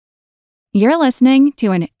You're listening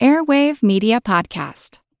to an Airwave Media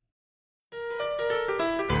Podcast.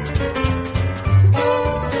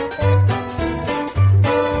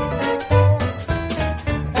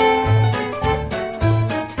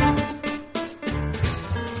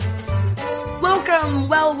 Welcome,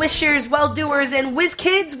 well-wishers, well-doers, and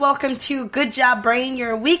whiz-kids. Welcome to Good Job Brain,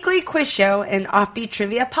 your weekly quiz show and offbeat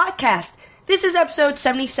trivia podcast. This is episode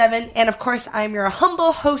 77, and of course, I'm your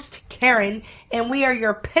humble host, Karen, and we are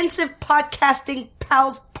your pensive podcasting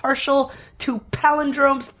pals partial to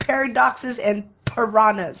palindromes, paradoxes, and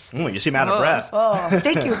piranhas. You seem out of breath. Oh,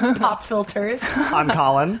 thank you, pop filters. I'm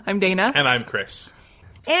Colin. I'm Dana. And I'm Chris.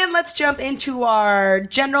 And let's jump into our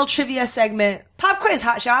general trivia segment, Pop Quiz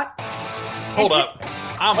Hotshot. Hold up.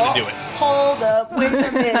 I'm going to do it. Hold up. Wait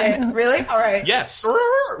a minute. Really? All right. Yes.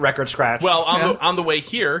 Record scratch. Well, on the way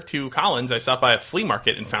here to Collins, I stopped by a flea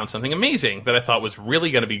market and found something amazing that I thought was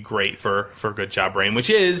really going to be great for Good Job Brain,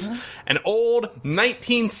 which is an old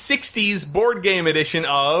 1960s board game edition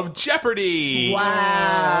of Jeopardy!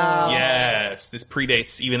 Wow. Yes. This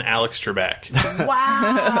predates even Alex Trebek.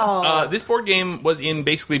 Wow. This board game was in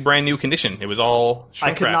basically brand new condition. It was all I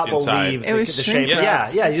shrink could wrapped not inside. believe It was the shrink shape.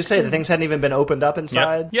 wrapped. Yeah, you say the things hadn't even been opened up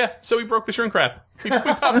inside. Yeah, so we broke the shrink wrap. We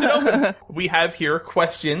popped it open. We have here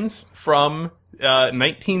questions from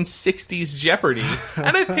 1960s Jeopardy,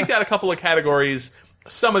 and I've picked out a couple of categories.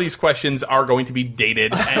 Some of these questions are going to be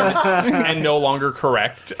dated and no longer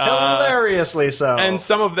correct. Hilariously so. And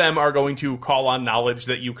some of them are going to call on knowledge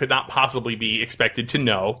that you could not possibly be expected to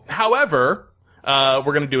know. However, we're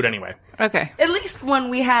going to do it anyway. Okay. At least when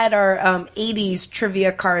we had our 80s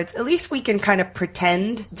trivia cards, at least we can kind of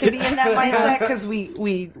pretend to be in that mindset because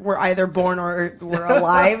we were either born or were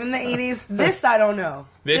alive in the 80s. This, I don't know.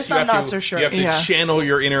 This you I'm have not to, so sure. You have to Yeah. channel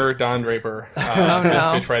your inner Don Draper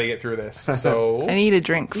to try to get through this. So I need a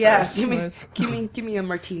drink Yeah, first. give me a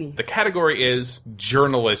martini. the category is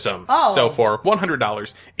journalism. Oh. So for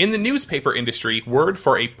 $100, in the newspaper industry, word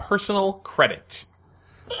for a personal credit.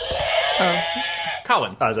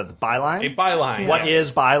 Colin, Is that the byline? a byline. What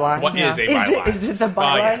is byline? What is a Is byline? it the byline?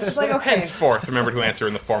 Ah, yes. It's like, okay. Henceforth, remember to answer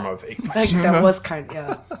in the form of a question. Like, that was kind of,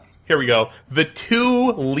 yeah. Here we go. The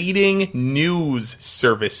two leading news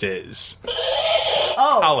services.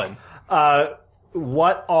 Oh, Colin.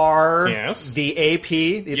 What are Yes. the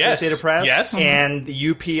AP, the Yes. Associated Press, Yes. and the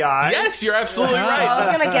UPI? Yes, you're absolutely I right. was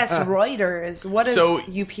going to guess Reuters. What is So,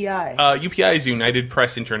 UPI? UPI is United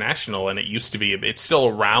Press International, and it used to be, it's still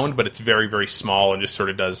around, but it's very, very small and just sort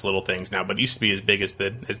of does little things now. But it used to be as big as the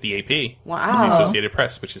AP. Wow. As the Associated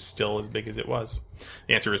Press, which is still as big as it was.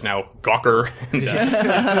 The answer is now Gawker and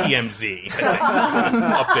TMZ.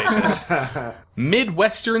 Update this.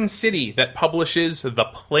 Midwestern city that publishes The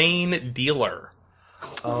Plain Dealer.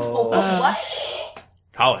 What?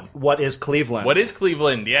 Colin. What is Cleveland? What is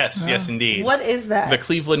Cleveland? Yes, yes, indeed. What is that? The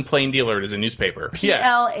Cleveland Plain Dealer is a newspaper.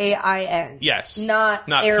 P-L-A-I-N. Yes. Not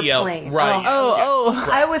airplane. PL. Right. Oh,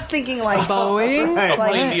 I was thinking like Boeing? Right. A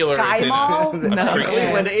plain like dealer Sky is in Mall. a straight-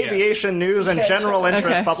 Cleveland Yes. Aviation News and General Interest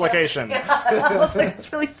Okay. Publication. I was like,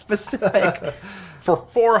 it's really specific. For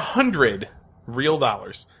 400 real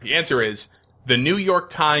dollars. The answer is the New York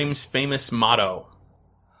Times famous motto.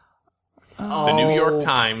 The New York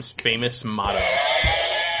Times famous motto.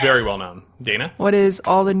 Very well known. Dana? What is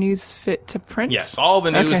all the news fit to print? Yes, all the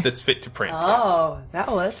news Okay. that's fit to print. Oh,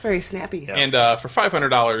 that's very snappy. Yes. And for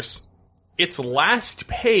 $500, its last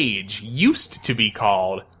page used to be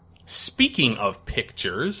called Speaking of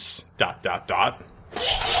Pictures, ...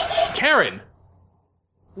 Karen.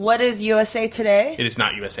 What is USA Today? It is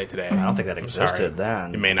not USA Today. I don't think that sorry. existed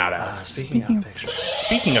then. It may not have. Speaking of pictures.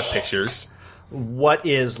 Speaking of pictures, What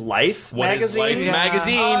is Life what is magazine? Life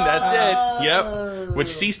magazine? That's it. Yep. Which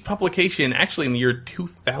ceased publication actually in the year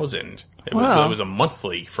 2000. It Wow. was a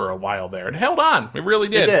monthly for a while there. It held on. It really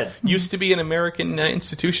did. It did. Used to be an American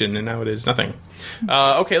institution, and now it is nothing.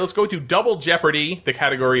 Okay, let's go to Double Jeopardy. The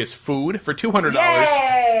category is food for $200.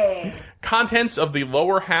 Yay! Contents of the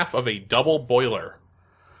lower half of a double boiler.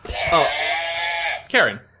 Oh.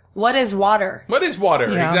 Karen. What is water? What is water?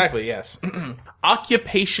 Yeah. Exactly, yes.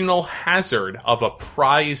 Occupational hazard of a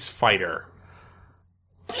prize fighter.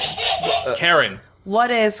 Karen.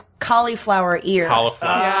 What is cauliflower ear?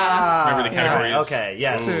 Cauliflower. Remember the category is Okay,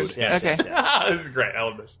 yes. food. Yes, Okay. yes, yes. This is great. I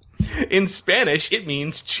love this. In Spanish, it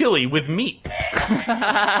means chili with meat.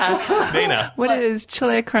 Dana. What is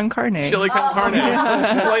chile con carne? Chili con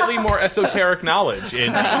carne. Slightly more esoteric knowledge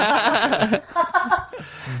in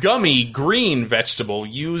gummy green vegetable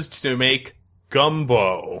used to make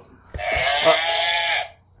gumbo.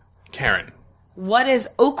 Karen. What is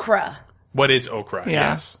okra? What is okra?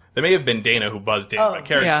 Yeah. Yes. There may have been Dana who buzzed in, but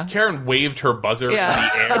Karen, Yeah. Karen waved her buzzer in Yeah.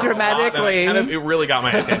 the air a lot, Dramatically. and it really got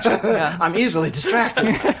my attention. I'm easily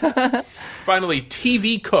distracted. Finally,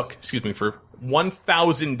 TV Cook, for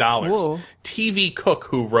 $1,000. Whoa. TV Cook,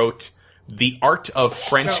 who wrote The Art of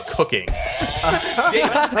French Cooking.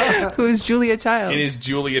 Dana, Who is Julia Child? it is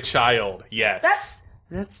Julia Child, yes.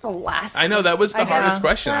 That's the last. I know, that was the I guess. hardest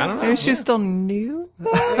question. I don't know. Maybe she's still new.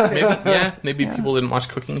 Maybe people didn't watch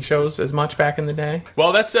cooking shows as much back in the day.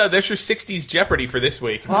 Well, there's your 60s Jeopardy for this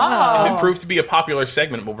week. Wow. If it proved to be a popular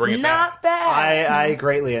segment, we'll bring it back. Not bad. I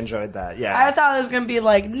greatly enjoyed that. Yeah. I thought it was going to be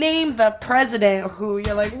like, name the president who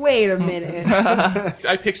you're like, wait a minute.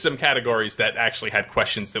 I picked some categories that actually had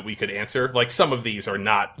questions that we could answer. Like, some of these are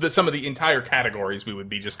not. Some of the entire categories we would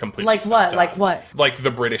be just completely Like what? stumped Like on. what? Like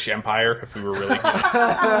the British Empire, if we were really good.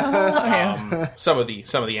 Yeah. Some of the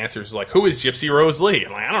answers, like, who is Gypsy Rose Lee?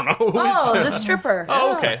 I'm like, I don't know. Who is Oh, the stripper.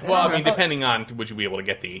 Oh, okay. Well, I mean, depending on, would you be able to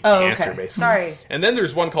get the Oh, answer, okay. basically. Sorry. And then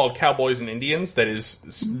there's one called Cowboys and Indians that is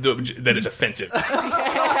offensive.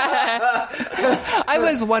 I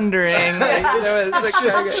was wondering. Like, there was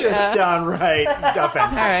It's just downright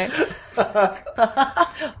offensive. all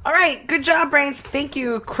right. All right, good job, Brains. Thank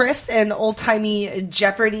you, Chris and Old Timey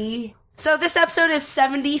Jeopardy. So this episode is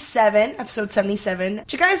 77, episode 77.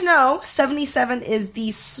 Did you guys know 77 is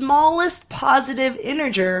the smallest positive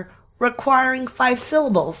integer requiring 5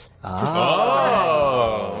 syllables?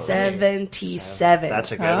 Oh. 77.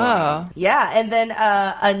 That's a good one. Oh. Yeah, and then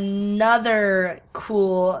another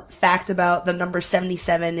cool fact about the number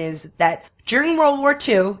 77 is that during World War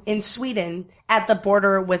II in Sweden, at the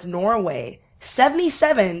border with Norway,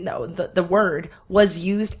 77, the word, was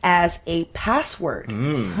used as a password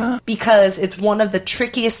because it's one of the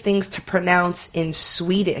trickiest things to pronounce in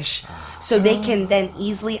Swedish. So they can then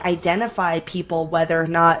easily identify people whether or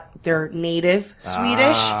not they're native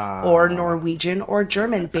Swedish or Norwegian or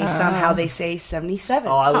German based on how they say 77.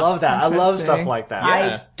 Oh, I love that. I love stuff Interesting. like that.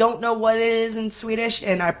 Yeah. I don't know what it is in Swedish,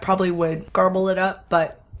 and I probably would garble it up,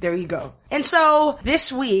 but there you go. And so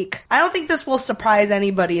this week, I don't think this will surprise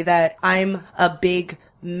anybody that I'm a big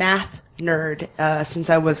math nerd since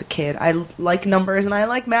I was a kid. I like numbers and I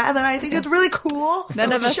like math, and I think it's really cool. None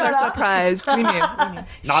So of us shut are up. surprised. We knew.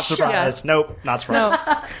 Not surprised. Nope, not surprised.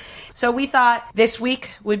 No. So we thought this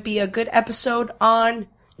week would be a good episode on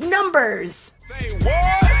numbers.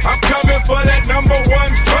 I'm coming for that number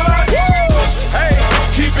one spot. Hey,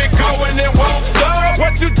 keep it going, it won't stop.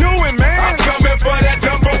 What you doing, man? I'm coming for that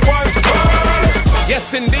number one spot.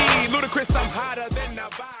 Yes, indeed, Ludacris, I'm hotter than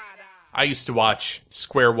Nevada. I used to watch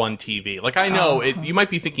Square One TV. Like, I know, you might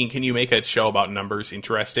be thinking, can you make a show about numbers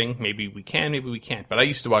interesting? Maybe we can, maybe we can't. But I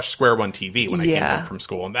used to watch Square One TV when I came Yeah. home from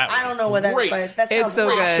school. And that was I don't know what that's, great. but that sounds It's so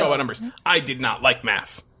great. good. Show about numbers. I did not like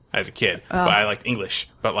math as a kid, but I liked English.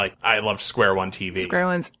 But, like, I loved Square One TV. Square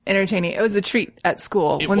One's entertaining. It was a treat at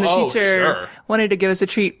school when the oh, teacher sure. wanted to give us a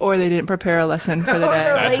treat, or they didn't prepare a lesson for the day.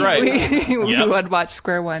 That's right. We Yep. would watch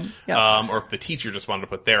Square One. Yep. Or if the teacher just wanted to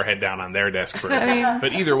put their head down on their desk for it. mean,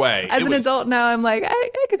 but either way. As it an was- adult now, I'm like, I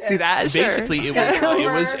could see that. Sure. Basically, it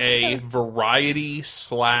was a variety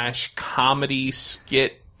 / comedy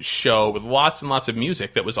skit show with lots and lots of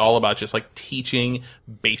music that was all about just like teaching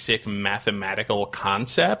basic mathematical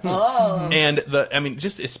concepts. And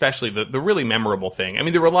just especially the really memorable thing. I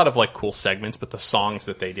mean, there were a lot of like cool segments, but the songs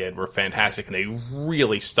that they did were fantastic and they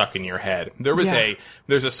really stuck in your head.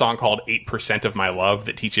 There's a song called 8% of My Love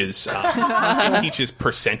that teaches it teaches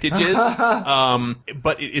percentages.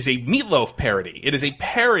 But it is a Meatloaf parody. It is a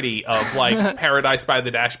parody of like Paradise by the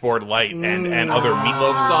Dashboard Light and other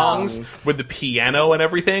Meatloaf songs with the piano and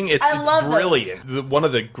everything. It's I love those. brilliant. One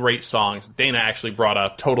of the great songs Dana actually brought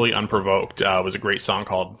up, totally unprovoked, was a great song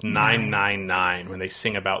called 999 when they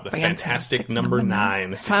sing about the fantastic number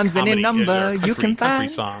 9. This is Times any comedy, number country- you can country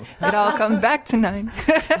find. song. It all comes back to 9.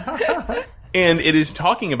 And it is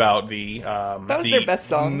talking about the was their best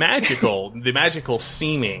song. the magical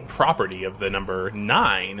seeming property of the number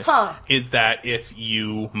 9 is that if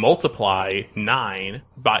you multiply 9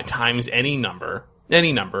 by times any number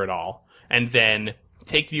at all, and then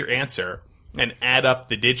take your answer and add up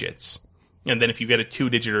the digits, and then if you get a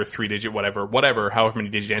 2-digit or 3-digit, whatever, however many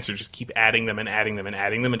digit answers, just keep adding them and adding them and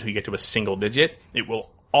adding them until you get to a single digit, it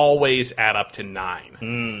will always add up to 9.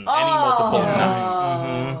 Any multiple of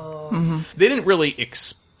 9. They didn't really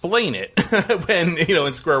explain it when,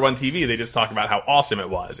 in Square One TV, they just talk about how awesome it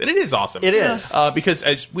was. And it is awesome. It is. Because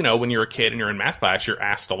as we know, when you're a kid and you're in math class, you're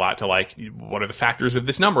asked a lot to like, what are the factors of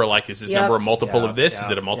this number? Like, is this Yep. number a multiple of this? Yeah,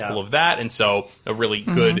 Is it a multiple yeah. of that? And so a really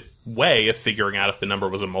good way of figuring out if the number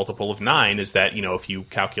was a multiple of 9 is that, if you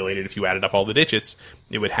added up all the digits,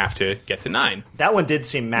 it would have to get to 9. That one did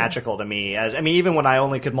seem magical to me. Even when I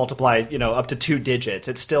only could multiply, up to 2 digits,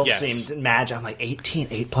 it still seemed magic. I'm like, 18,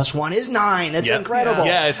 8 plus 1 is 9. It's incredible.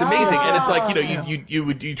 Yeah, it's amazing. And it's like,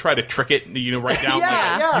 you try to trick it, write down,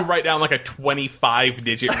 you write down like a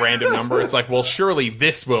 25-digit random number. It's like, well, surely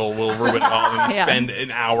this will ruin it all. And you spend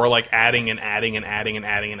an hour like adding and adding and adding and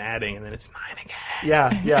adding and adding, and then it's 9 again.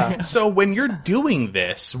 Yeah. So when you're doing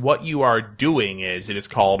this, what you are doing is,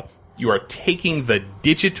 you are taking the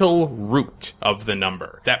digital root of the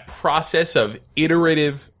number. That process of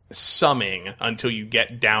iterative summing until you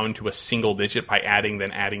get down to a single digit by adding,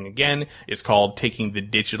 then adding again, is called taking the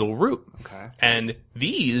digital root. Okay. And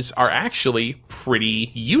these are actually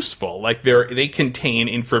pretty useful. Like they contain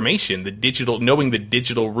information. Knowing the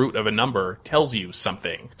digital root of a number tells you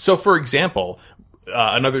something. So for example,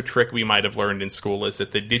 another trick we might have learned in school is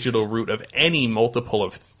that the digital root of any multiple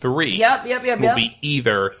of 3 will be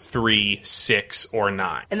either 3, 6, or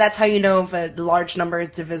 9. And that's how you know if a large number is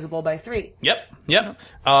divisible by 3. Yep.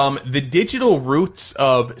 The digital roots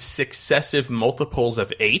of successive multiples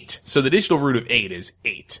of 8. So the digital root of 8 is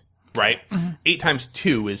 8, right? Mm-hmm. 8 times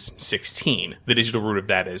 2 is 16. The digital root of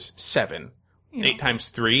that is 7. 8 times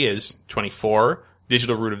 3 is 24.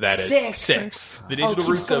 Digital root of that is 6. The digital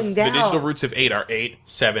roots of 8 are 8,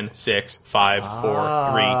 7, 6, 5, 4, 3,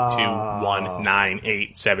 2, 1, 9,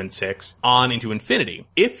 8, 7, 6, on into infinity.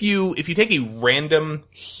 If you take a random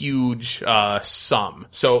huge sum,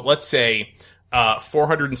 so let's say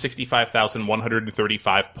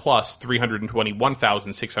 465,135 plus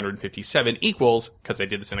 321,657 equals, because I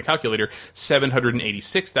did this in a calculator,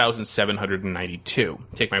 786,792.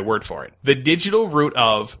 Take my word for it. The digital root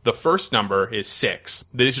of the first number is 6.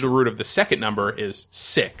 The digital root of the second number is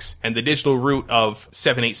 6. And the digital root of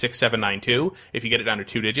 786,792, if you get it down to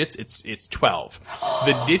 2 digits, it's 12.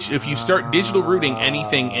 If you start digital rooting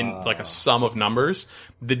anything in like a sum of numbers,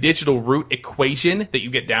 the digital root equation that you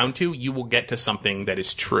get down to, you will get to something that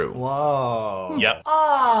is true. Whoa. Yep.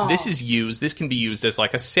 This can be used as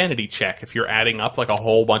like a sanity check. If you're adding up like a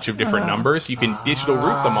whole bunch of different numbers, you can digital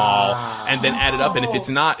root them all and then add it up. And if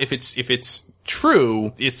it's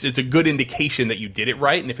true, it's a good indication that you did it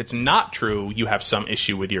right. And if it's not true, you have some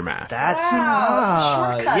issue with your math. That's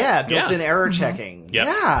built-in error checking. Yep.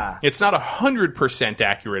 Yeah. It's not 100%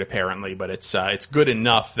 accurate apparently, but it's good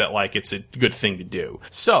enough that like it's a good thing to do.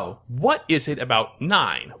 So, what is it about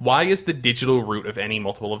 9? Why is the digital root of any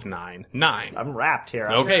multiple of 9 9? I'm wrapped here.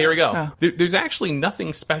 Okay, here we go. There's actually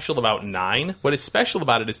nothing special about 9. What is special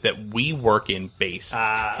about it is that we work in base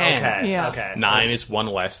 10. Okay. 9 is one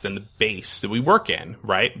less than the base that we work in,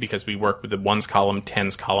 right? Because we work with the ones column,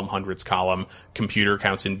 tens column, hundreds column. Computer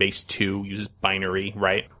counts in base 2, uses binary,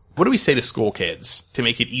 right? What do we say to school kids to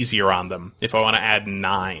make it easier on them if I want to add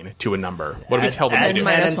 9 to a number? What do we tell them to add do?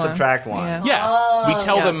 10 and subtract 1.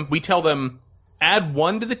 We tell them add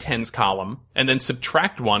 1 to the tens column and then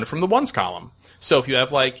subtract 1 from the ones column. So if you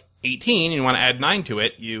have like 18 and you want to add 9 to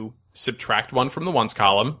it, you subtract 1 from the ones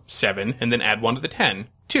column, 7, and then add 1 to the 10,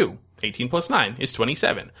 2. 18 plus 9 is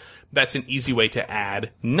 27. That's an easy way to add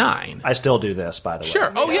 9. I still do this, by the way.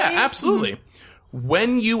 Sure. Oh, yeah, absolutely.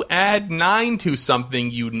 When you add 9 to something,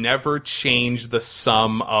 you never change the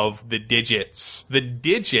sum of the digits. The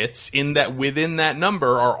digits within that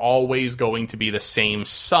number are always going to be the same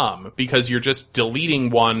sum because you're just deleting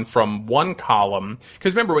 1 from one column.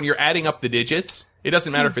 Because remember, when you're adding up the digits, it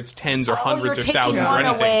doesn't matter if it's tens or hundreds or thousands or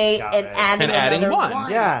anything. Away and adding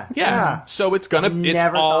one. Yeah. So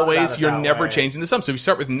you're never changing the sum. So if you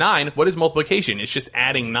start with 9, what is multiplication? It's just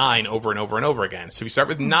adding 9 over and over and over again. So if you start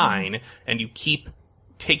with 9 and you keep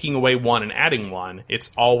taking away 1 and adding 1,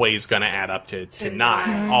 it's always going to add up to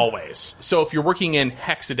 9. Always. So if you're working in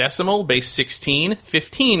hexadecimal, base 16,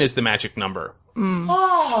 15 is the magic number.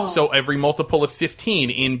 So every multiple of 15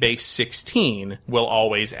 in base 16 will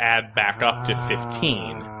always add back up to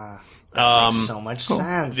 15. That makes so much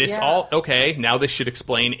sense. Now this should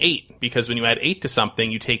explain 8, because when you add 8 to something,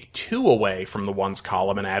 you take 2 away from the ones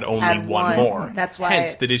column and add only one more. That's why.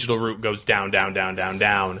 Hence, the digital root goes down, down, down, down,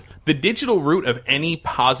 down. The digital root of any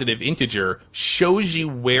positive integer shows you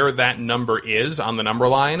where that number is on the number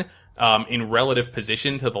line in relative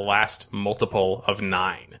position to the last multiple of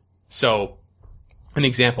 9. So, an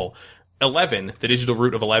example, 11, the digital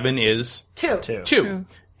root of 11 is 2. 2.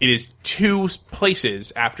 It is 2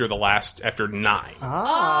 places after 9.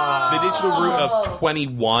 The digital root of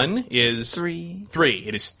 21 is 3.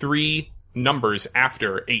 It is 3 numbers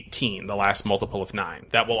after 18, the last multiple of 9.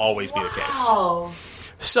 That will always be the case.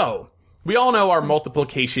 So, We all know our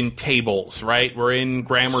multiplication tables, right? We're in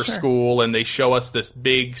grammar school, and they show us this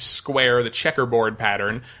big square, the checkerboard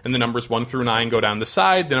pattern, and the numbers 1 through 9 go down the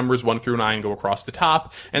side, the numbers 1 through 9 go across the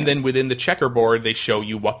top, and then within the checkerboard, they show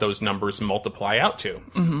you what those numbers multiply out to.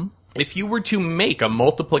 Mm-hmm. If you were to make a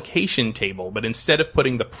multiplication table, but instead of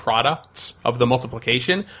putting the products of the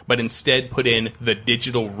multiplication, but instead put in the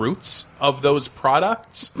digital roots of those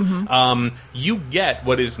products, you get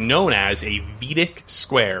what is known as a Vedic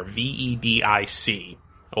square, VEDIC,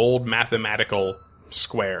 old mathematical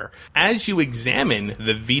square. As you examine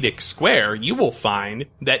the Vedic square, you will find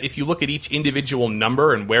that if you look at each individual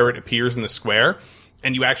number and where it appears in the square,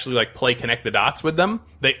 and you actually like play connect the dots with them,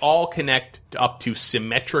 they all connect up to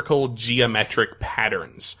symmetrical geometric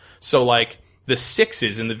patterns. So like the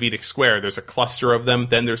 6s in the Vedic square, there's a cluster of them,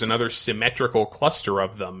 then there's another symmetrical cluster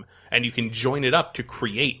of them, and you can join it up to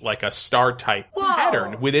create like a star type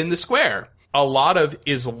pattern within the square. A lot of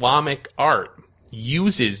Islamic art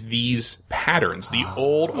uses these patterns, the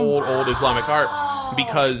old Islamic art,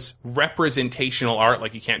 because representational art,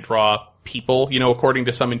 like you can't draw people, you know, according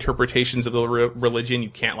to some interpretations of the religion, you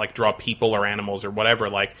can't like draw people or animals or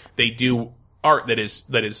whatever. Like they do art that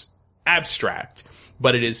is abstract,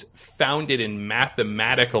 but it is founded in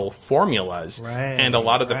mathematical formulas. Right, and a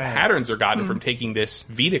lot of the patterns are gotten from taking this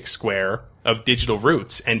Vedic square of digital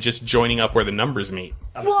roots and just joining up where the numbers meet.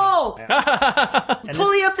 Whoa!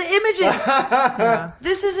 Pulling up the images.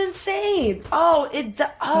 This is insane. Oh,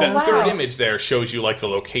 that third image there shows you like the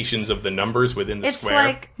locations of the numbers within the square.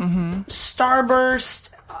 It's like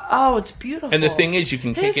starburst. Oh, it's beautiful. And the thing is, you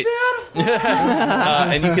can take it,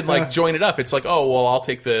 and you can like join it up. It's like, oh, well, I'll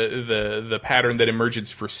take the pattern that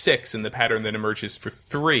emerges for 6 and the pattern that emerges for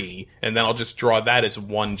 3, and then I'll just draw that as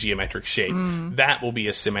one geometric shape. That will be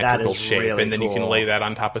a symmetrical shape, really, and then you can lay that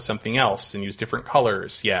on top of something else and use different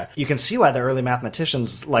colors. Yeah, you can see why the early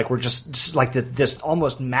mathematicians like were just like this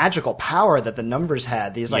almost magical power that the numbers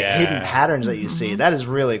had. These like hidden patterns that you see. That is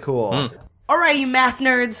really cool. All right, you math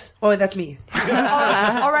nerds. Oh, that's me.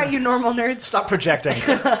 All right, you normal nerds. Stop projecting.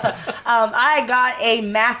 I got a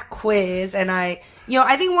math quiz, and I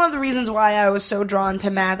think one of the reasons why I was so drawn to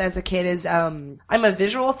math as a kid is I'm a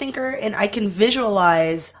visual thinker, and I can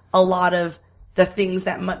visualize a lot of the things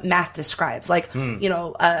that math describes, like,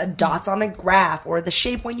 dots on a graph, or the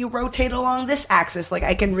shape when you rotate along this axis. Like,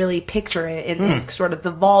 I can really picture it in sort of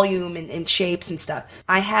the volume and shapes and stuff.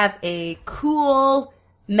 I have a cool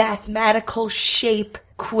mathematical shape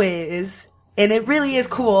quiz, and it really is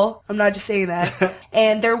cool. I'm not just saying that.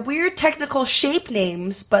 And they're weird technical shape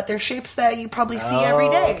names, but they're shapes that you probably see every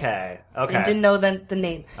day. Okay. And didn't know the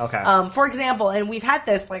name. Okay. For example, and we've had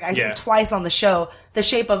this like I think twice on the show, the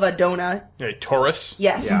shape of a donut. A torus?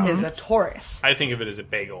 Yes, is a torus. I think of it as a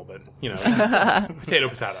bagel, but potato.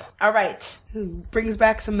 All right. Brings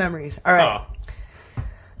back some memories. All right.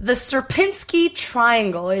 The Sierpinski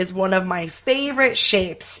triangle is one of my favorite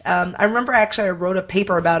shapes. I remember actually I wrote a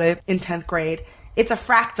paper about it in 10th grade. It's a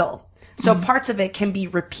fractal. So parts of it can be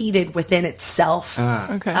repeated within itself.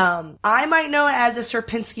 Okay. I might know it as a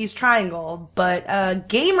Sierpinski's triangle, but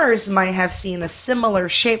gamers might have seen a similar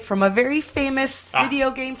shape from a very famous video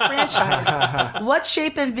game franchise. What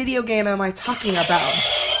shape and video game am I talking about?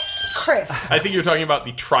 Chris. I think you're talking about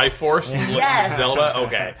the Triforce in Zelda.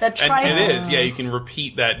 Okay. The Triforce. And it is, you can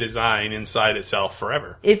repeat that design inside itself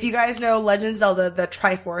forever. If you guys know Legend of Zelda, the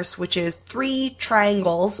Triforce, which is 3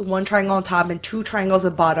 triangles, 1 triangle on top and 2 triangles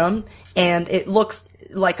at bottom, and it looks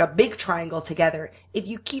like a big triangle together. If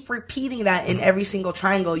you keep repeating that in every single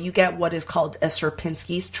triangle, you get what is called a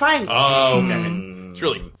Sierpinski's triangle. Oh, okay. It's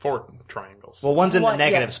really 4 triangles. Well, one's in the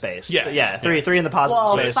negative space. Yes. Three in the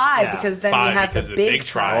positive space. 5, because then you have the big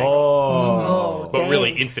triangle. But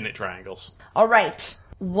really infinite triangles. All right.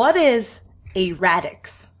 What is a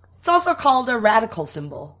radix? It's also called a radical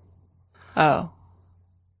symbol. Oh.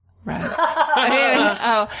 Right.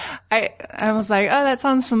 I was like, oh, that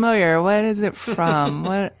sounds familiar. What is it from?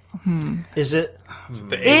 What? Is it?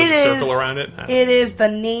 The A with the circle around it? It is the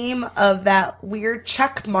name of that weird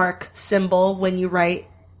check mark symbol when you write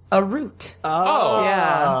a root. Oh.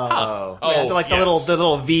 Yeah. Like the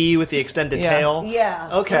little V with the extended tail? Yeah.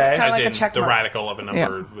 Okay. It's kind of As like in a check the mark. radical of a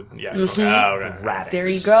number. Yeah. Radix. There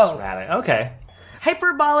you go. Okay.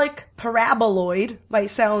 Hyperbolic paraboloid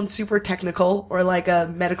might sound super technical or like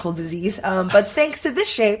a medical disease, but thanks to this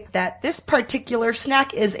shape, that this particular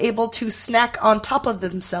snack is able to snack on top of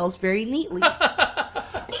themselves very neatly.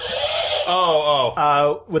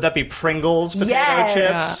 Would that be Pringles potato Yes,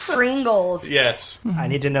 chips? Pringles. Yes. I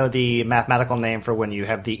need to know the mathematical name for when you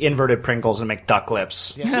have the inverted Pringles and make duck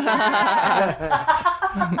lips. We've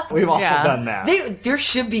all done that. There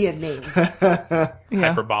should be a name.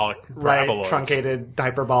 Hyperbolic Right, paraboloids. truncated,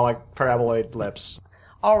 hyperbolic, paraboloid lips.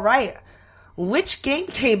 All right. Which game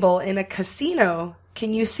table in a casino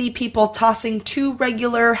can you see people tossing 2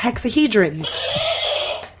 regular hexahedrons?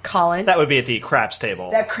 Colin. That would be at the craps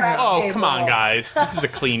table. That craps Oh, table. come on, guys. This is a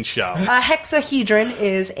clean show. A hexahedron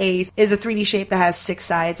is a 3D shape that has 6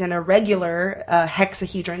 sides, and a regular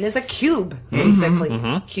hexahedron is a cube,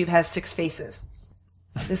 basically. Cube has 6 faces.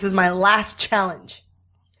 This is my last challenge.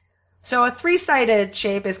 So a 3-sided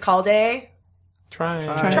shape is called a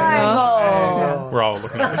triangle. We're all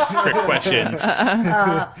looking at trick questions.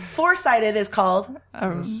 4-sided is called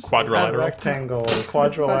Quadrilateral. Rectangle,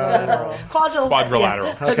 quadrilateral, Quadrilateral.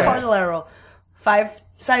 Yeah, the quadrilateral.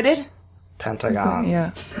 5-sided. pentagon.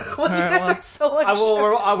 Yeah. Well, you guys are so much.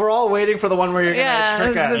 We're all waiting for the one where you're going to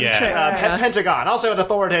trick us. it's a trick. Pentagon. Also,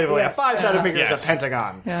 authoritatively, a 5-sided figure is Yes. a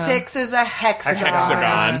pentagon. 6 is a hexagon.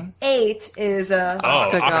 Hexagon. 8 is a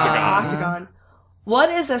Octagon. octagon. What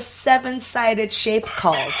is a 7-sided shape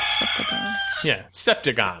called? Yeah.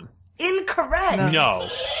 Septagon. Incorrect. No.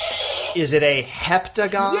 Is it a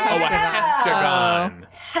heptagon? Yeah. Oh, a heptagon.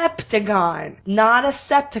 Heptagon, not a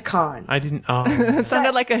septicon. I didn't. It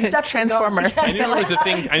sounded like a Septagon. transformer. I knew there was a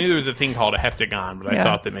thing. I knew there was a thing called a heptagon, but I Yeah.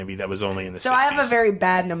 thought that maybe that was only in the 60s. So I have a very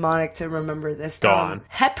bad mnemonic to remember this. Go on.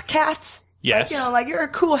 Hepcats. Yes. Like you're a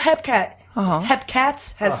cool hepcat.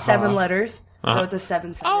 Hepcats has 7 letters, so it's a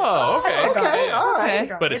 7-sided. Oh, okay. Okay, all right.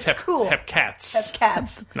 Heptagon. But it's cool. hepcats.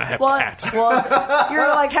 Hepcats. Not Well, hepcat. you're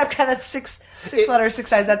like hepcat. That's 6 letters, 6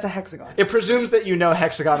 sides. That's a hexagon. It presumes that you know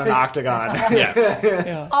hexagon and octagon.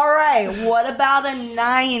 Yeah. All right. What about a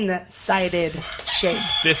 9-sided shape?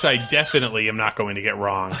 This I definitely am not going to get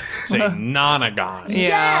wrong. It's a nonagon.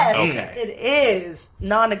 Yes, Okay. it is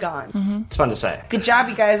nonagon. It's fun to say. Good job,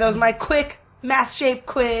 you guys. That was my quick math shape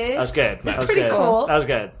quiz. That was good. That was pretty good. cool. That was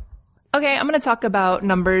good. Okay, I'm going to talk about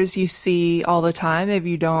numbers you see all the time. Maybe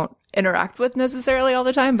you don't interact with necessarily all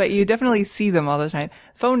the time, but you definitely see them all the time.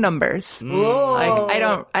 Phone numbers.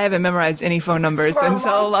 Like I haven't memorized any phone numbers For a in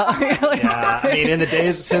so long long. Like, Yeah, I mean, in the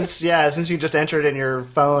days since you just entered in your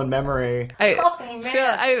phone memory.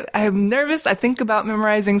 I'm nervous. I think about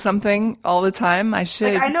memorizing something all the time. I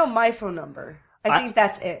should. Like, I know my phone number. I think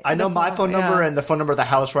that's it. I know my phone number yeah. and the phone number of the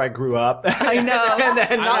house where I grew up. I know.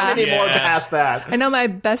 and not many more Yeah. past that. I know my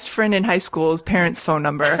best friend in high school's parents' phone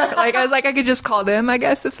number. Like, I was like, I could just call them, I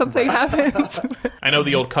guess, if something happens. I know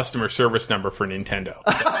the old customer service number for Nintendo.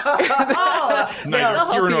 Oh, Neither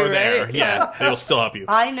help here nor you, there. right? Yeah, they will still help you.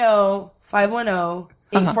 I know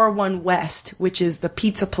 510-841 West, which is the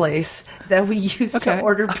pizza place that we use to Okay.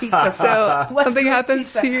 order pizza from. So West something Coast happens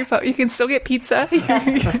Pizza. to your phone, you can still get pizza.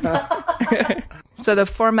 So the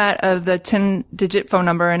format of the 10-digit phone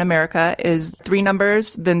number in America is 3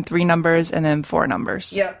 numbers, then 3 numbers, and then 4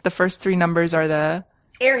 numbers. Yep. The first 3 numbers are the,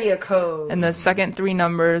 Area code. and the second 3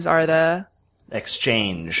 numbers are the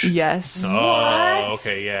Exchange. yes. Oh,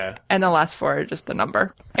 okay, yeah. And the last 4 are just the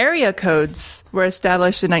number. Area codes were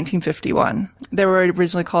established in 1951. They were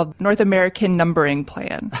originally called North American Numbering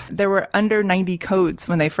Plan. There were under 90 codes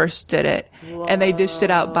when they first did it. And they dished it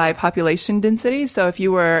out by population density. So if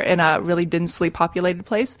you were in a really densely populated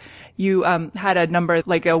place, you had a number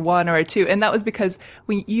like a 1 or a 2. And that was because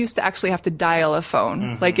you used to actually have to dial a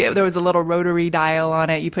phone. Like there was a little rotary dial on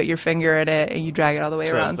it. You put your finger in it and you drag it all the way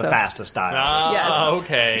So around. it's the fastest dial. Oh, Yes.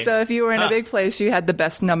 okay. So if you were in a big place, you had the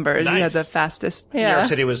best numbers. You had Nice. the fastest. New Yeah. York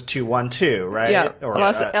City was 212, right? Yeah. Or,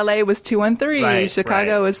 LA was 213. Right,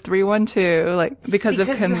 Chicago right. was 312. Like because of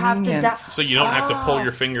you have to convenience. So you don't have to pull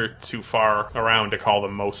your finger too far around to call the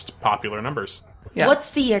most popular numbers. Yeah.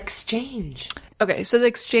 What's the exchange? Okay, so the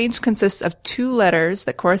exchange consists of 2 letters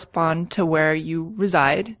that correspond to where you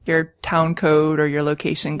reside, your town code or your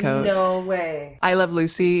location code. No way. I Love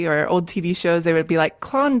Lucy or old TV shows, they would be like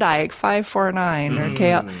Klondike 549 or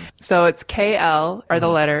KL. So it's KL are the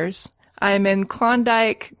letters. I'm in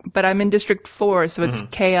Klondike, but I'm in District 4, so it's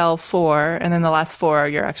KL4, and then the last 4 are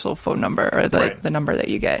your actual phone number or Right. the number that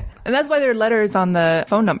you get. And that's why there are letters on the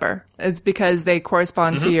phone number, is because they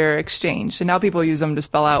correspond to your exchange. And now people use them to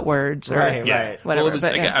spell out words or Right, Yeah. right. whatever. Well, it was,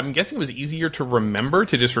 but, yeah. I'm guessing it was easier to remember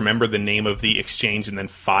to just remember the name of the exchange and then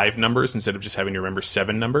 5 numbers instead of just having to remember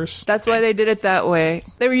 7 numbers. That's why they did it that way.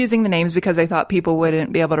 They were using the names because they thought people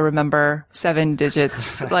wouldn't be able to remember 7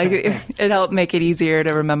 digits. Like it helped make it easier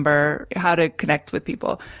to remember how to connect with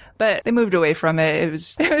people. But they moved away from it. It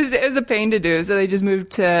was a pain to do. So they just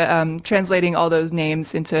moved to translating all those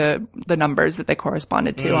names into the numbers that they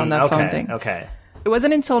corresponded to on the phone thing. Okay. It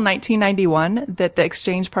wasn't until 1991 that the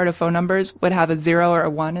exchange part of phone numbers would have a 0 or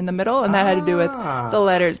a 1 in the middle, and that had to do with the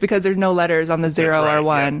letters, because there's no letters on the 0 or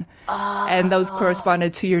 1. Yeah. And those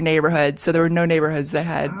corresponded to your neighborhood, so there were no neighborhoods that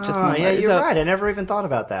had just one yeah, letter. you're right. I never even thought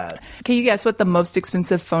about that. Can you guess what the most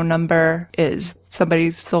expensive phone number is?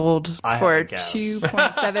 Somebody sold for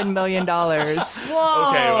 $2.7 million.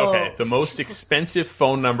 Okay. The most expensive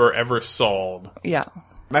phone number ever sold. Yeah.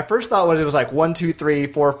 My first thought was it was like 1, 2, 3,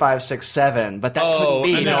 4, 5, 6, 7, but that couldn't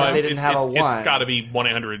be because they didn't have a 1. It's got to be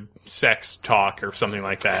 1-800-SEX-TALK or something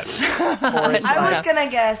like that. I was gonna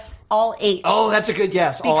guess all 8. Oh, that's a good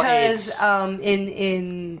guess. All 8s. Because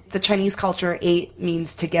in the Chinese culture, 8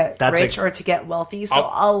 means to get rich or to get wealthy. So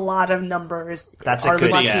a lot of numbers are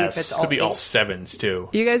lucky if it's all 8. Could be all 7s too.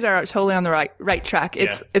 You guys are totally on the right track.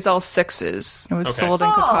 It's all 6s. It was sold in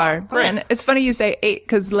Qatar. Great. And it's funny you say 8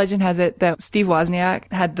 because legend has it that Steve Wozniak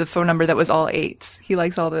had the phone number that was all 8s. He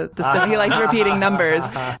likes all the he likes repeating numbers.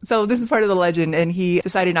 So this is part of the legend, and he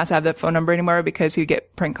decided not to have that phone number anymore because he'd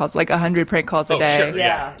get prank calls, like 100 prank calls a day. Sure,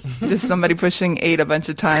 yeah. Just somebody pushing 8 a bunch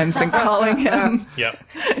of times and calling him. Yep.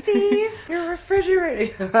 Steve, your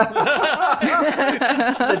refrigerator.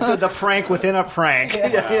 the prank within a prank.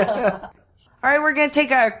 Yeah. All right, we're going to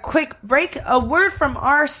take a quick break. A word from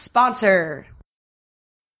our sponsor.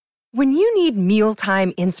 When you need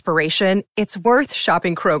mealtime inspiration, it's worth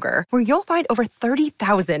shopping Kroger, where you'll find over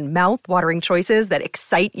 30,000 mouth-watering choices that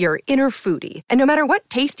excite your inner foodie. And no matter what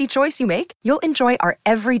tasty choice you make, you'll enjoy our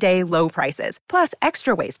everyday low prices, plus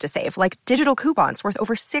extra ways to save, like digital coupons worth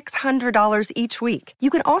over $600 each week. You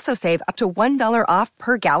can also save up to $1 off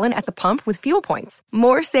per gallon at the pump with fuel points.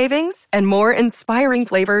 More savings and more inspiring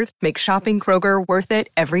flavors make shopping Kroger worth it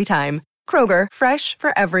every time. Kroger, fresh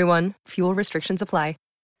for everyone. Fuel restrictions apply.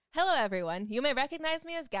 Hello, everyone. You may recognize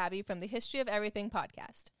me as Gabby from the History of Everything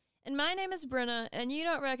podcast. And my name is Brenna, and you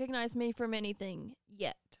don't recognize me from anything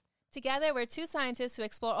yet. Together, we're two scientists who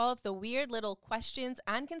explore all of the weird little questions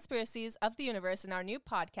and conspiracies of the universe in our new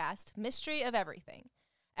podcast, Mystery of Everything.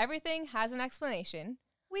 Everything has an explanation.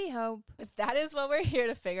 We hope. That is what we're here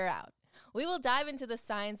to figure out. We will dive into the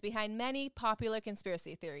science behind many popular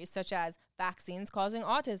conspiracy theories, such as vaccines causing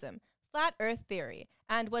autism, flat Earth theory,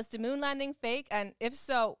 and was the moon landing fake? And if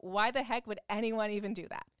so, why the heck would anyone even do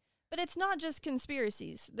that? But it's not just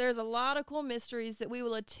conspiracies. There's a lot of cool mysteries that we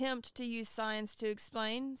will attempt to use science to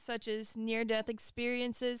explain, such as near-death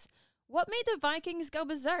experiences, what made the Vikings go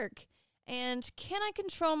berserk, and can I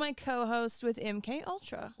control my co-host with MK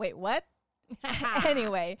Ultra? Wait, what?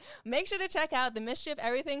 Anyway, make sure to check out the Mystery of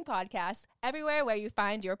Everything podcast everywhere where you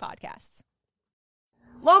find your podcasts.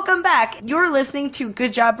 Welcome back. You're listening to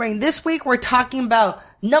Good Job Brain. This week we're talking about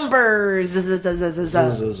numbers. So let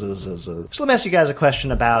me ask you guys a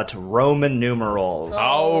question about Roman numerals.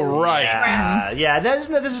 All right. Yeah. This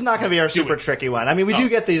is not going to be our super tricky one. I mean, we do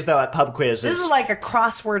get these, though, at pub quizzes. This is like a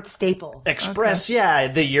crossword staple. Express,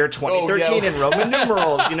 the year 2013 in Roman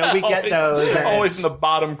numerals. You know, we get those. Always in the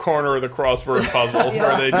bottom corner of the crossword puzzle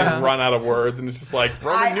where they just run out of words, and it's just like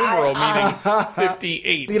Roman numeral meaning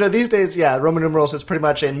 58. You know, these days, Roman numerals is pretty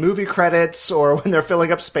much in movie credits or when they're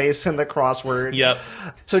filling up space in the crossword. Yep.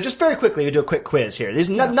 So just very quickly, we do a quick quiz here. There's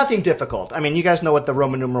nothing difficult. I mean, you guys know what the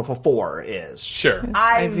Roman numeral for 4 is. Sure.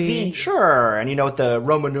 IV. Sure. And you know what the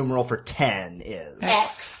Roman numeral for 10 is.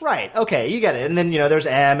 X. Right. Okay, you get it. And then, there's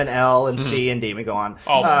M and L and C and D. We go on.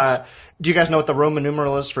 Almost. Do you guys know what the Roman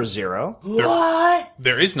numeral is for 0? What?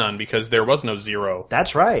 There is none because there was no 0.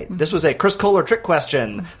 That's right. This was a Chris Kohler trick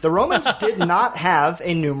question. The Romans did not have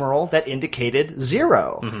a numeral that indicated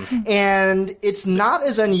 0. Mm-hmm. And it's not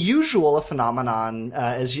as unusual a phenomenon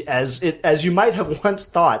as you might have once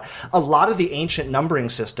thought. A lot of the ancient numbering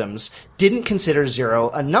systems didn't consider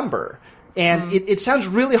 0 a number. And it sounds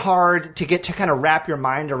really hard to get to kind of wrap your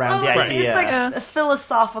mind around the idea. It's like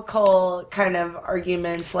philosophical kind of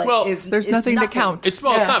arguments. Like, there's nothing to count. It's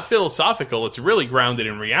not philosophical. It's really grounded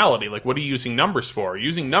in reality. Like, what are you using numbers for? You're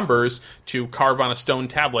using numbers to carve on a stone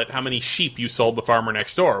tablet how many sheep you sold the farmer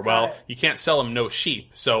next door. Well, you can't sell him no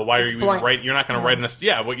sheep. So why are you write? You're not going to write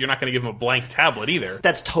you're not going to give him a blank tablet either.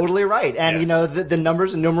 That's totally right. And the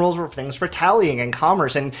numbers and numerals were things for tallying and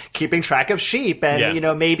commerce and keeping track of sheep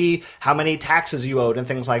and maybe how many taxes you owed and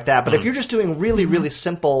things like that. But if you're just doing really, really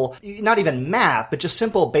simple, not even math, but just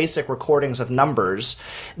simple basic recordings of numbers,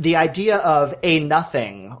 the idea of a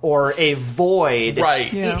nothing or a void,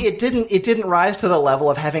 it didn't rise to the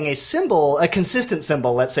level of having a symbol, a consistent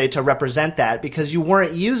symbol, let's say, to represent that because you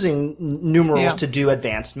weren't using numerals to do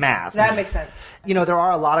advanced math. That makes sense. there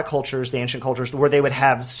are a lot of cultures, the ancient cultures, where they would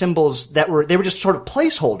have symbols that were just sort of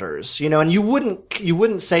placeholders, and you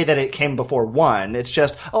wouldn't say that it came before 1. It's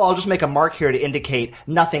just, I'll just make a mark here to indicate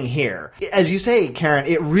nothing here. As you say, Karen,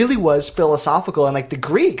 it really was philosophical, and like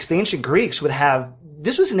the ancient Greeks would have,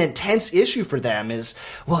 this was an intense issue for them is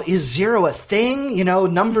 0 a thing? Our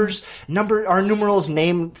numerals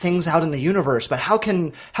name things out in the universe, but how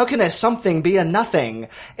can a something be a nothing?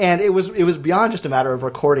 And it was beyond just a matter of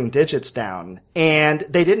recording digits down. And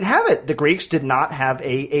they didn't have it. The Greeks did not have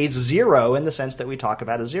a 0 in the sense that we talk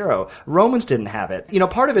about a 0. Romans didn't have it.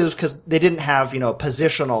 Part of it is because they didn't have,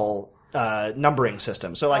 positional numbering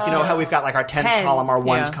system. So how we've got like our tens column, our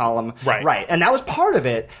ones column. Right. And that was part of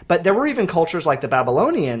it. But there were even cultures like the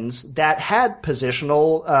Babylonians that had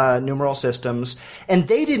positional numeral systems, and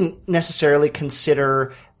they didn't necessarily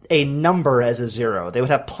consider a number as a 0. They would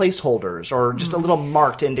have placeholders or just a little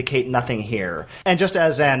mark to indicate nothing here. And just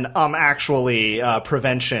as an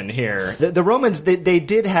prevention here, the Romans, they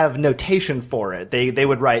did have notation for it. They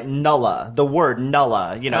would write nulla, the word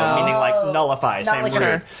nulla, meaning like nullify, not same like word.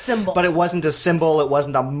 a symbol. But it wasn't a symbol, it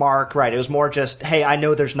wasn't a mark, right? It was more just, hey, I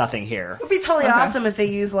know there's nothing here. It would be totally awesome if they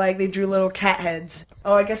used, they drew little cat heads.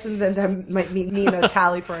 Oh, I guess then that might mean a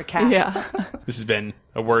tally for a cat. Yeah. This has been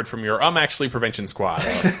a word from your prevention squad.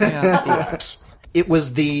 It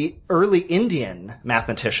was the early Indian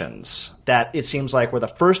mathematicians that it seems like were the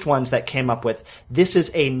first ones that came up with, this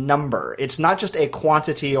is a number. It's not just a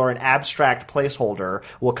quantity or an abstract placeholder.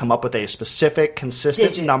 We'll come up with a specific,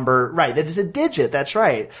 consistent number. Right, that is a digit, that's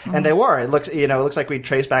right. Mm-hmm. And they were. It looks like we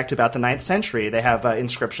trace back to about the 9th century. They have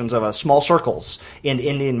inscriptions of small circles in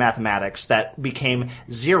Indian mathematics that became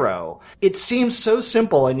 0. It seems so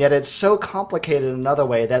simple, and yet it's so complicated in another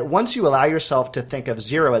way that once you allow yourself to think of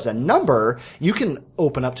 0 as a number, you can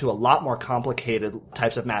open up to a lot more complicated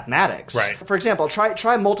types of mathematics. Right. For example,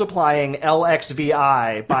 try multiplying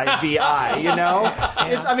LXVI by VI,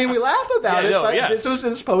 we laugh about it, but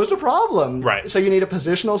this posed a problem. Right. So you need a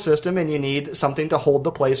positional system, and you need something to hold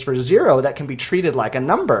the place for 0 that can be treated like a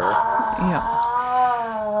number. Yeah.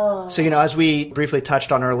 So, as we briefly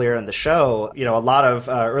touched on earlier in the show, a lot of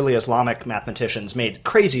early Islamic mathematicians made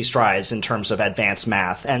crazy strides in terms of advanced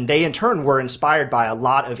math, and they in turn were inspired by a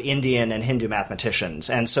lot of Indian and Hindu mathematicians.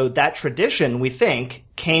 And so that tradition, we think,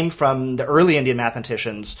 came from the early Indian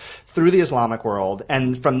mathematicians through the Islamic world,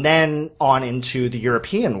 and from then on into the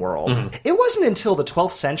European world. Mm-hmm. It wasn't until the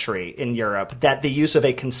 12th century in Europe that the use of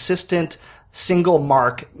a consistent single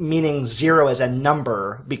mark, meaning 0 as a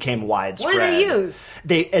number, became widespread. What did they use?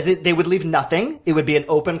 They would leave nothing. It would be an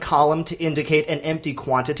open column to indicate an empty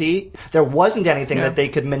quantity. There wasn't anything that they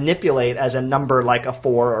could manipulate as a number like a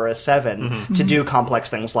 4 or a 7 to do complex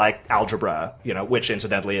things like algebra, which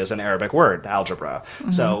incidentally is an Arabic word, algebra.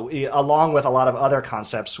 Mm-hmm. So along with a lot of other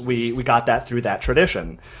concepts, we got that through that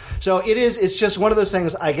tradition. So it's just one of those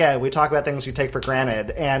things, again, we talk about things you take for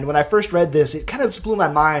granted. And when I first read this, it kind of just blew my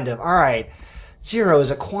mind of, all right, 0 is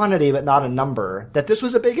a quantity but not a number, that this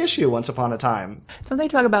was a big issue once upon a time. Don't they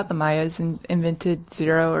talk about the Mayas invented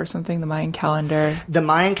 0 or something, the Mayan calendar? The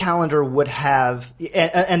Mayan calendar would have,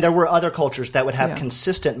 and there were other cultures that would have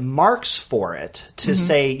consistent marks for it to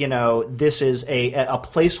say, this is a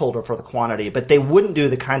placeholder for the quantity, but they wouldn't do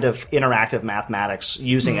the kind of interactive mathematics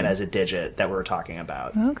using it as a digit that we were talking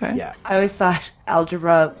about. Okay. Yeah. I always thought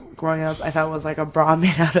algebra growing up, I thought was like a bra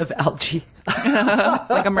made out of algae.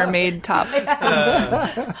 Like a mermaid top.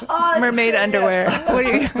 Mermaid underwear.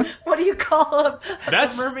 What do you call a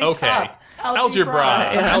mermaid top? Algebra.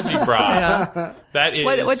 Yeah. That is.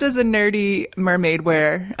 What does a nerdy mermaid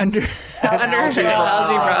wear under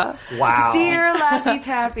algebra? Wow. Dear Laffy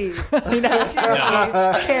Taffy.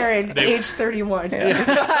 Karen, age 31.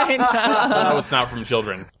 I know. No, it's not from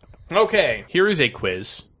children. Okay, here is a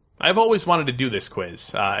quiz. I've always wanted to do this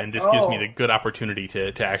quiz, and this gives me the good opportunity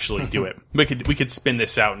to actually do it. We could spin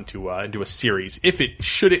this out into a series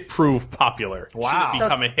should it prove popular. Wow. Should it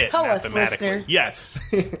become a hit mathematically? Listener. Yes.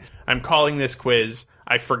 I'm calling this quiz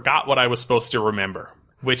I Forgot What I Was Supposed to Remember,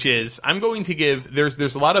 which is I'm going to give there's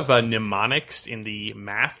a lot of mnemonics in the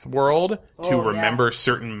math world to remember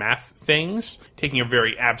certain math things, taking a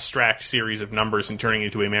very abstract series of numbers and turning it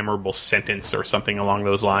into a memorable sentence or something along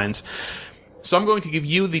those lines. So I'm going to give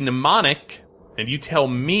you the mnemonic, and you tell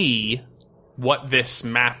me what this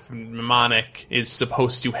math mnemonic is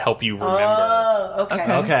supposed to help you remember. Oh,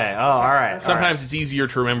 okay. Okay. Oh, all right. Sometimes it's easier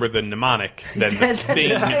to remember the mnemonic than the thing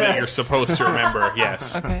that you're supposed to remember.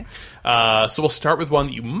 Yes. Okay. So we'll start with one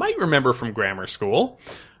that you might remember from grammar school.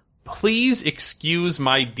 Please excuse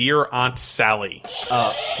my dear Aunt Sally.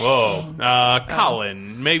 Whoa.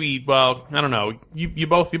 Colin, maybe, well, I don't know. You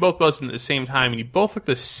both buzzed at the same time, and you both look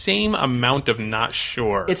the same amount of not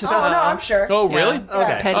sure. It's about... Oh, no, I'm sure. Oh, really?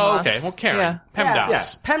 Yeah. Okay. Oh, okay. Well, Karen. PEMDAS. Yeah.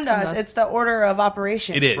 PEMDAS. It's the order of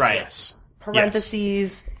operation. It is, Right. yes.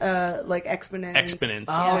 Parentheses, like exponents. Exponents.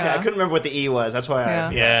 Oh, okay. I couldn't remember what the E was. That's why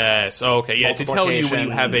I... Yes. Okay. Yeah. To tell you when you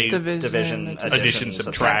have a Division, addition,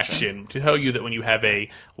 subtraction. To tell you that when you have a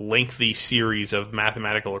lengthy series of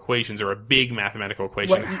mathematical equations or a big mathematical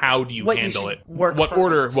equation, how do you handle it? What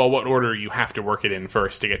order you have to work it in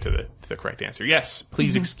first to get to the correct answer. Yes.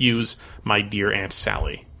 Please excuse my dear Aunt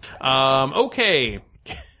Sally. Okay.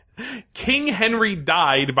 King Henry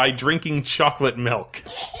died by drinking chocolate milk.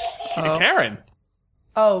 Karen.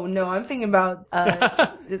 Oh, no, I'm thinking about... I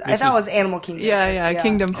thought it was Animal Kingdom. Yeah.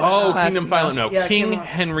 Kingdom. Kingdom Violent Milk. Yeah, King Kingdom.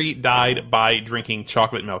 Henry died by drinking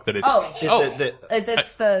chocolate milk. That is...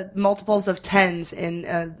 It's the multiples of tens in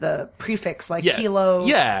the prefix, like kilo.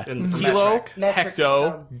 Yeah. Kilo, Metric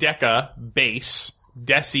hecto, deca, base,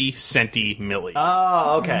 deci, centi, milli.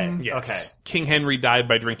 Oh, okay. Yes. Okay. King Henry died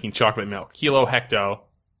by drinking chocolate milk. Kilo, hecto,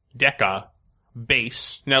 deca,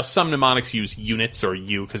 base. Now, some mnemonics use units or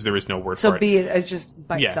U because there is no word for So it. B is just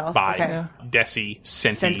by itself. By, Okay. deci,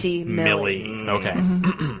 centi, Centi, milli. milli. Okay.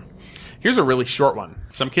 Here's a really short one.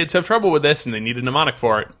 Some kids have trouble with this and they need a mnemonic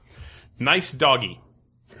for it. Nice doggy.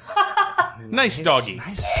 Nice doggy.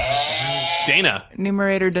 Nice. Dana.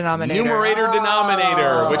 Numerator, denominator. Numerator,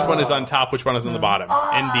 denominator. Which one is on top? Which one is on the bottom?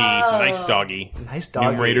 ND. Nice doggy. Nice doggy.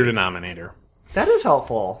 Numerator, denominator. That is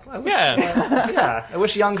helpful. I wish, Yeah. I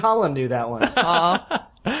wish young Colin knew that one.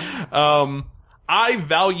 I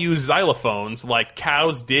value xylophones like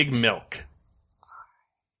cows dig milk.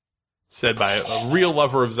 Said by a real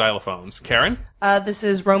lover of xylophones. Karen? This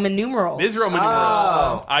is Roman numerals. It is Roman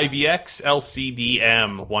numerals. IVX,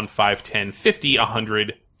 LCDM, 1, 5, 10, 50,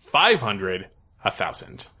 100, 500,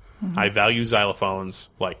 1,000. I value xylophones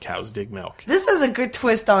like cows dig milk. This is a good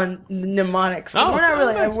twist on mnemonics. 'Cause we're not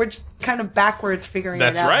really, we're just kind of backwards figuring it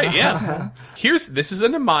out. That's right, yeah. This is a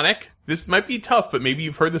mnemonic. This might be tough, but maybe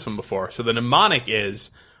you've heard this one before. So the mnemonic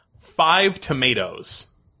is 5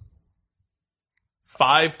 tomatoes.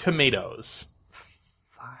 5 tomatoes.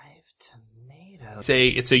 5 tomatoes.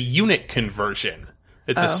 It's a unit conversion.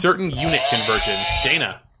 It's a certain unit conversion.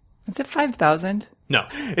 Dana. Is it 5,000? No,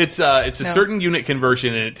 it's a certain unit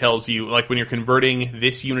conversion, and it tells you, like, when you're converting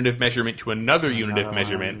this unit of measurement to another unit of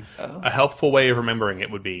measurement, a helpful way of remembering it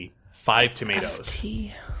would be 5 tomatoes.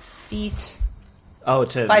 Feet. Oh,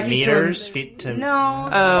 to 5 feet meters? to Feet to... No,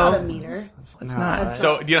 it's not a meter. It's not.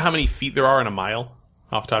 So, do you know how many feet there are in a mile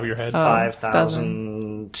off the top of your head?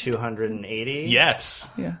 5,280?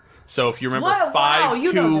 Yes. Yeah. So if you remember What? Wow,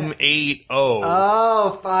 you know that. 5280.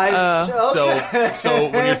 Oh, 5... So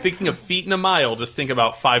when you're thinking of feet in a mile, just think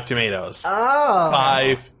about 5 tomatoes. Oh.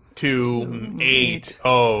 5, 2, 8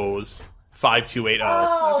 O's. 5280.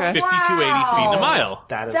 Okay. 5280 feet in a mile.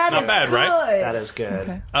 That is Not good. bad, right? That is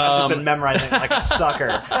good. I've just been memorizing it like a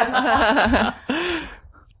sucker.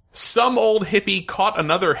 Some old hippie caught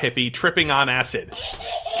another hippie tripping on acid.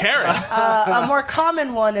 Karen. A more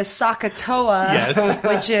common one is SOHCAHTOA. Yes.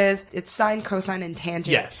 Which is, it's sine, cosine, and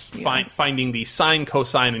tangent. Yes, finding the sine,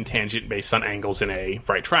 cosine, and tangent based on angles in a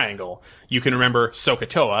right triangle. You can remember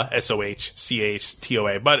SOHCAHTOA,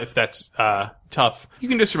 SOHCHTOA, but if that's tough, you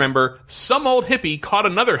can just remember some old hippie caught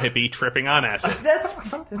another hippie tripping on acid. That's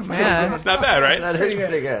Yeah. Not bad, right? That is pretty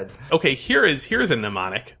good. Okay, here's a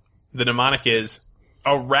mnemonic. The mnemonic is,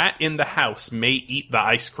 a rat in the house may eat the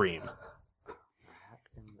ice cream.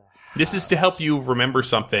 This is to help you remember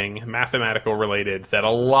something mathematical related that a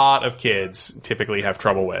lot of kids typically have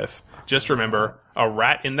trouble with. Just remember, a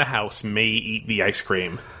rat in the house may eat the ice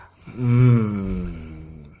cream.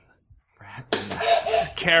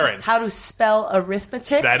 Karen. how to spell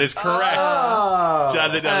arithmetic. That is correct.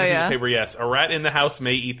 Jotted down in the yeah. newspaper, yes. A rat in the house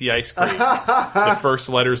may eat the ice cream. The first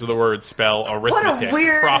letters of the word spell arithmetic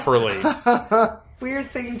weird- properly.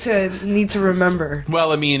 Weird thing to need to remember.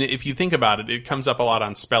 Well, I mean, if you think about it, it comes up a lot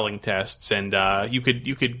on spelling tests, and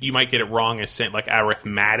you might get it wrong as saying like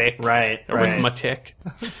arithmetic, Right. arithmetic.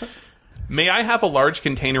 May I have a large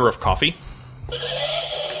container of coffee?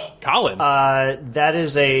 Colin. That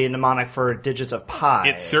is a mnemonic for digits of pi.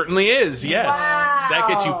 It certainly is, yes. That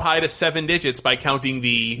gets you pi to 7 digits by counting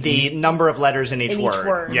the number of letters in each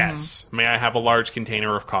word. Yes. May I have a large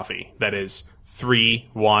container of coffee? That is 3,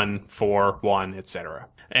 1, 4, 1, etc.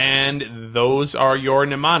 And those are your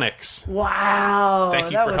mnemonics. Wow. Thank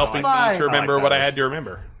you that for was helping fun. me to remember I like what I those. had to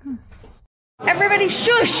remember. Everybody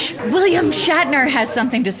shush! William Shatner has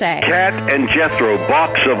something to say. Cat and Jethro,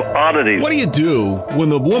 Box of Oddities. What do you do when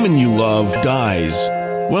the woman you love dies?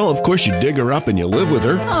 Well, of course you dig her up and you live with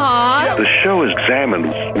her. Aww. The show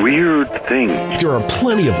examines weird things. There are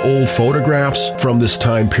plenty of old photographs from this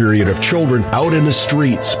time period of children out in the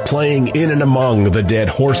streets playing in and among the dead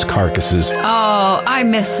horse carcasses. Oh, I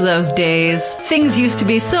miss those days. Things used to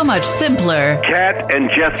be so much simpler. Cat and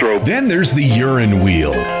Jethro. Then there's the urine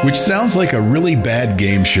wheel, which sounds like a really bad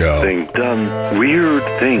game show. Thing done weird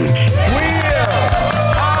things.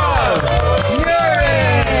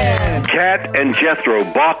 Cat and Jethro,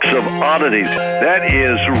 Box of Oddities. That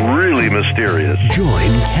is really mysterious. Join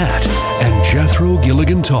Cat and Jethro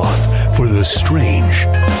Gilligan Toth for the strange,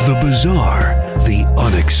 the bizarre, the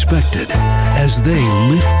unexpected as they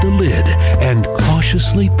lift the lid and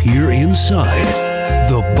cautiously peer inside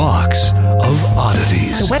the Box of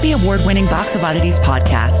Oddities. The Webby Award-winning Box of Oddities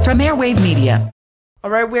podcast from Airwave Media. All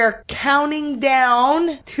right, we're counting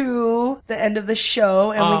down to the end of the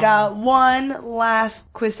show, and we got one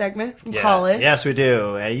last quiz segment from college. Yes, we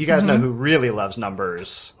do. You guys know who really loves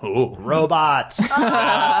numbers. Ooh. Robots.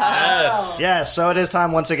 Yes. Yes, so it is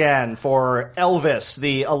time once again for Elvis,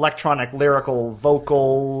 the electronic lyrical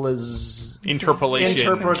vocal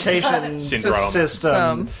interpretation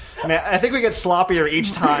system. I mean, I think we get sloppier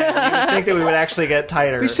each time. You would think that we would actually get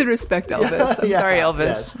tighter. We should respect Elvis. I'm sorry, Elvis.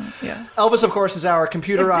 Yes. Yeah. Elvis, of course, is our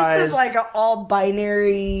computerized... If this is like an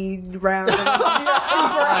all-binary round, I'm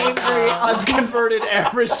super angry. I've converted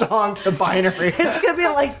every song to binary. It's going to be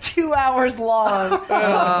like 2 hours long.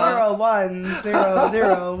 0, 1, 0,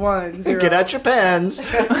 0, 1, 0. Get out your pens.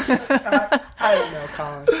 I don't know,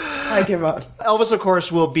 Colin. I give up. Elvis, of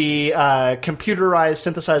course, will be computerized,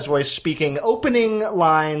 synthesized voice speaking opening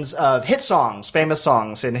lines of hit songs, famous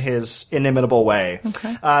songs in his inimitable way.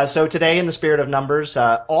 Okay. So today, in the spirit of numbers,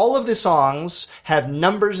 all of the songs have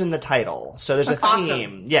numbers in the title. So there's a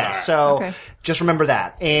theme. Yes. So just remember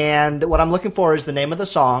that. And what I'm looking for is the name of the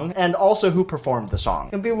song and also who performed the song.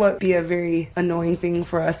 What be a very annoying thing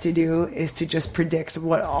for us to do is to just predict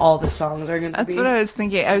what all the songs are going to be. That's what I was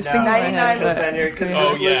thinking. I was thinking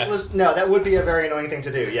 99%. No, that would be a very annoying thing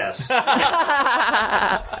to do, yes.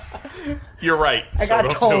 You're right. I got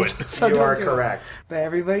told. So you are do correct. It. But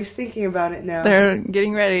everybody's thinking about it now. They're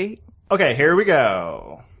getting ready. Okay, here we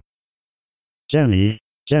go. Jenny,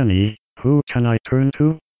 who can I turn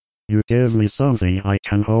to? You give me something I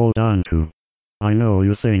can hold on to. I know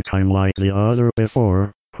you think I'm like the other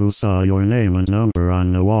before, who saw your name and number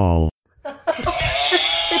on the wall.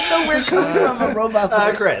 It's so weird coming from a robot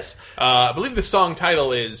voice. Chris. I believe the song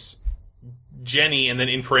title is Jenny, and then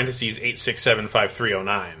in parentheses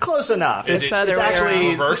 8675309. Close enough. It's other way actually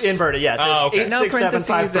reverse? inverted. Yes, it's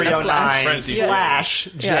 8675309 slash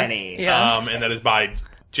Jenny. Yeah. And that is by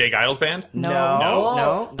Jay Giles Band?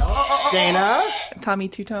 No. Dana? Tommy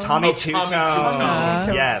Two-Tone. Tommy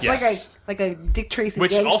Two-Tone. Yes. Like a Dick Tracy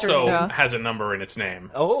Which gangster. also has a number in its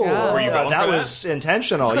name. Oh, Were you going that for was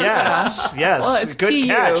intentional. Yes. Well, it's Good T-U.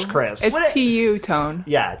 catch, Chris. It's T-U tone.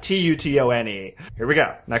 Yeah, T-U-T-O-N-E. Here we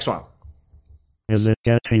go. Next one. Is it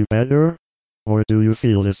getting better? Or do you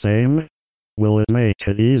feel the same? Will it make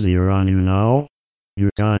it easier on you now? You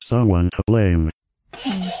got someone to blame.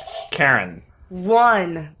 Karen.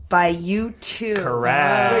 One by U2.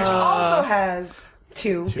 Correct. Which also has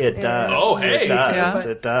two. It does. Oh, hey.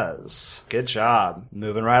 It does. Good job.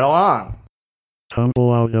 Moving right along.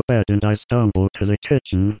 Tumble out of bed and I stumble to the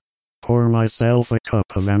kitchen. Pour myself a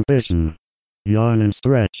cup of ambition. Yawn and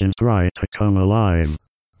stretch and try to come alive.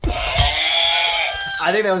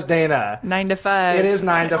 I think that was Dana. 9 to 5. It is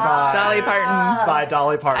 9 to 5. Dolly Parton. By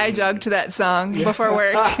Dolly Parton. I jogged to that song before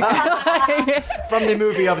work. From the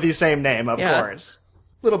movie of the same name, of course.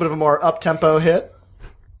 A little bit of a more up-tempo hit.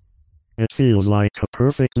 It feels like a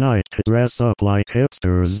perfect night to dress up like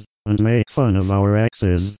hipsters and make fun of our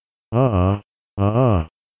exes. It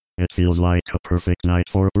feels like a perfect night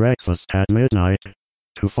for breakfast at midnight.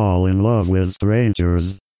 To fall in love with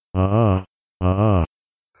strangers.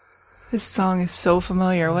 This song is so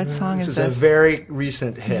familiar. What song is this? This is a very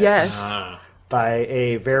recent hit. Yes. By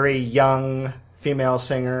a very young female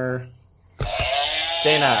singer.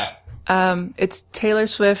 Dana. It's Taylor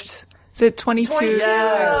Swift. Is it 22? 22.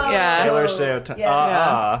 Yeah. Taylor Swift.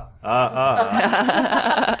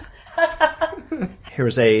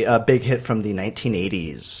 Here's a big hit from the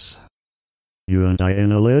 1980s. You and I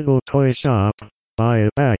in a little toy shop. Buy a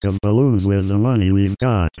pack of balloons with the money we've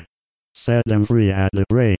got. Set them free at the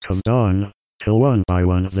break of dawn. Till one by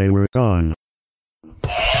one they were gone.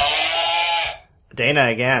 Dana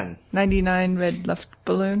again. 99 red left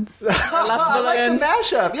balloons. I like the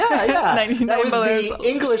mashup. Yeah. 99 that was balloons. the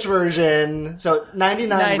English version. So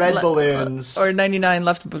 99 red balloons. Or 99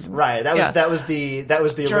 left balloons. Right. That was the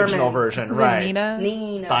German. original version. Right.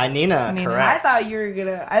 Nina. By Nina. Correct.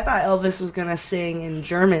 I thought Elvis was gonna sing in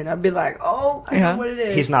German. I'd be like, oh, I know what it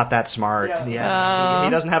is. He's not that smart. Yeah.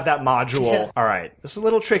 He doesn't have that module. Yeah. All right. This is a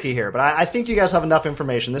little tricky here, but I think you guys have enough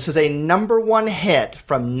information. This is a #1 hit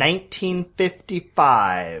from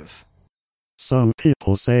 1955. Some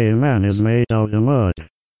people say a man is made out of mud.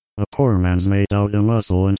 A poor man's made out of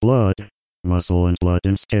muscle and blood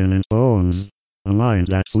and skin and bones. A mind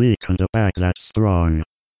that's weak and a back that's strong.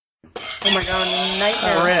 Oh my god,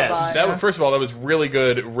 nightmare. First of all, that was really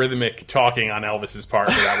good rhythmic talking on Elvis's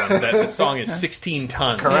part for that one. That song is 16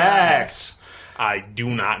 tons. Correct. I do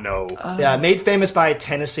not know. Yeah, made famous by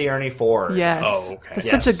Tennessee Ernie Ford. Yes. Oh, okay. It's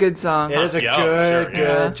such a good song. It is a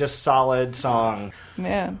good, just solid song.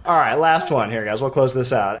 Yeah. All right, last one here, guys. We'll close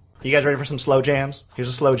this out. You guys ready for some slow jams? Here's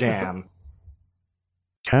a slow jam.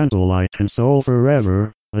 Candlelight and soul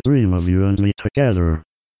forever, a dream of you and me together.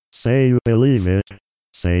 Say you believe it.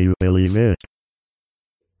 Say you believe it.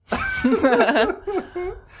 That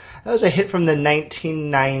was a hit from the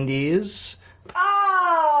 1990s.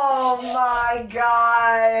 Oh my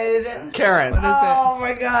god. Karen. What is it? Oh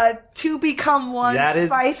my god. To Become One, that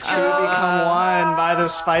Spice is Girls. To Become One by the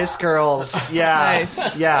Spice Girls. Yeah.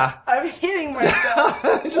 Nice. Yeah. I'm hitting myself.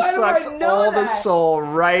 It just sucks all the soul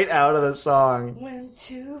right out of the song. When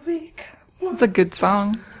to become one. It's a good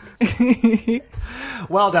song.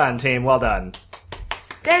 Well done, team. Well done.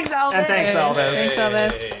 Thanks, Elvis. And thanks, Elvis. Thanks,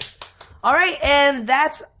 Elvis. All right, and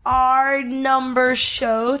that's our number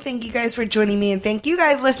show. Thank you guys for joining me, and thank you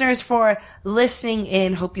guys, listeners, for listening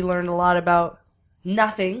in. Hope you learned a lot about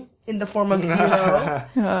nothing in the form of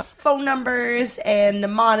zero, phone numbers, and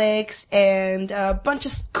mnemonics, and a bunch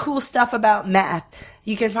of cool stuff about math.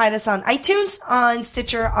 You can find us on iTunes, on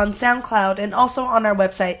Stitcher, on SoundCloud, and also on our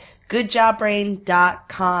website,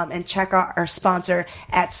 goodjobbrain.com, and check out our sponsor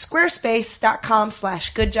at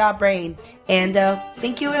squarespace.com/goodjobbrain. And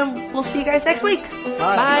thank you, and we'll see you guys next week.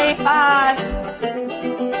 Bye. Bye.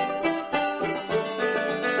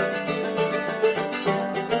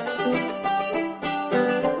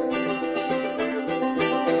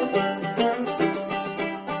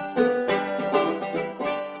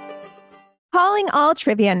 Calling all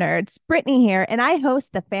trivia nerds, Brittany here, and I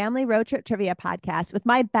host the Family Road Trip Trivia Podcast with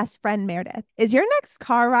my best friend Meredith. Is your next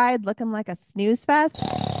car ride looking like a snooze fest?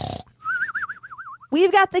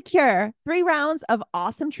 We've got the cure. 3 rounds of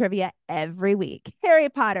awesome trivia every week. Harry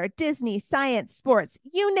Potter, Disney, science, sports,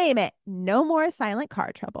 you name it. No more silent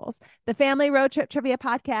car troubles. The Family Road Trip Trivia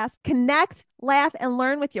Podcast. Connect, laugh, and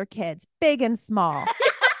learn with your kids, big and small.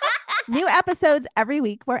 New episodes every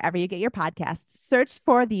week wherever you get your podcasts. Search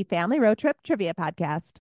for the Family Road Trip Trivia Podcast.